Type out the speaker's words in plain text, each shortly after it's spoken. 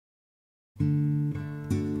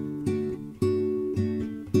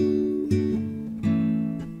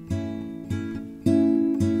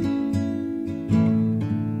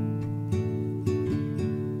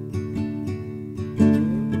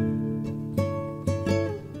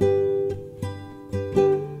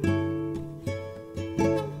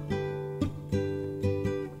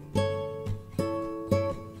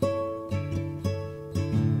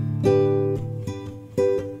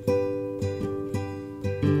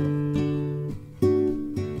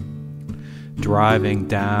driving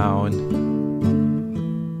down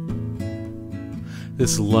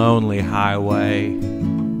this lonely highway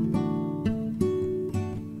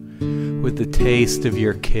with the taste of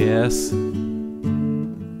your kiss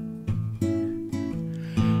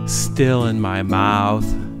still in my mouth,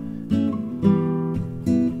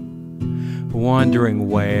 wondering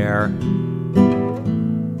where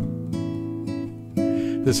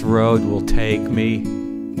this road will take me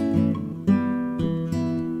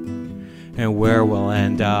and where we'll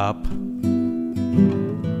end up.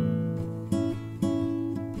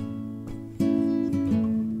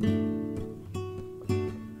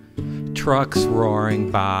 Trucks roaring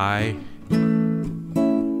by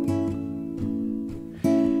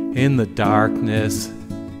in the darkness,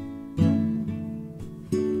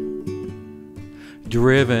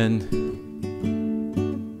 driven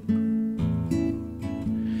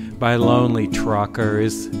by lonely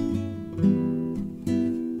truckers,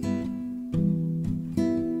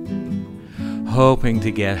 hoping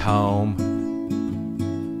to get home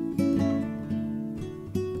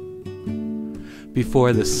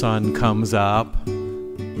before the sun comes up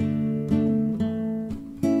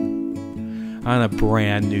on a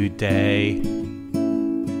brand new day.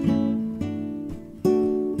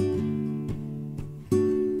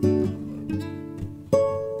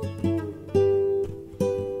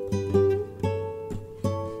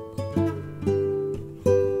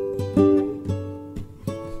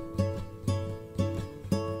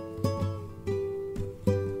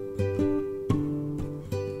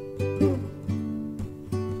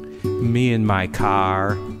 Me in my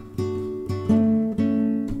car,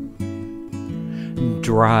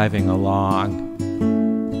 driving along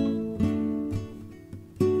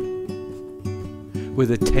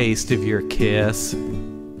with a taste of your kiss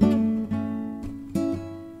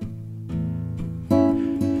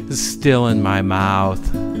still in my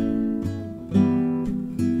mouth,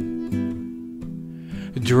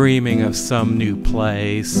 dreaming of some new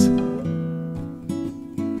place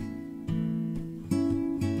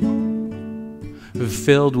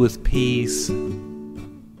filled with peace,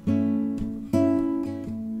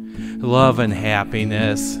 love and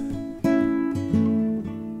happiness,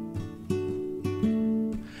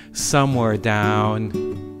 somewhere down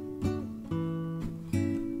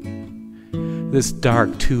this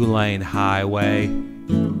dark two-lane highway.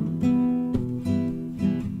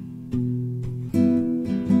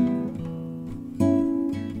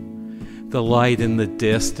 The light in the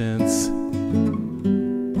distance,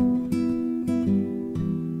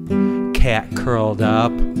 cat curled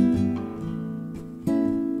up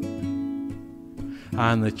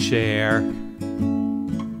on the chair,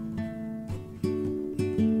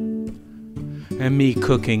 and me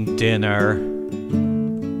cooking dinner.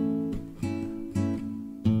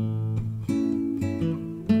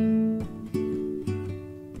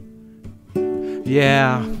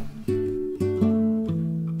 Yeah,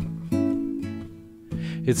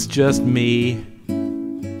 it's just me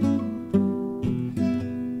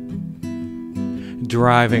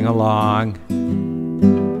driving along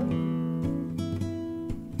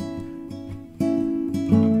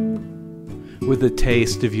with a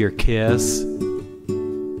taste of your kiss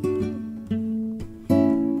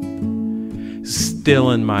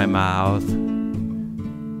still in my mouth.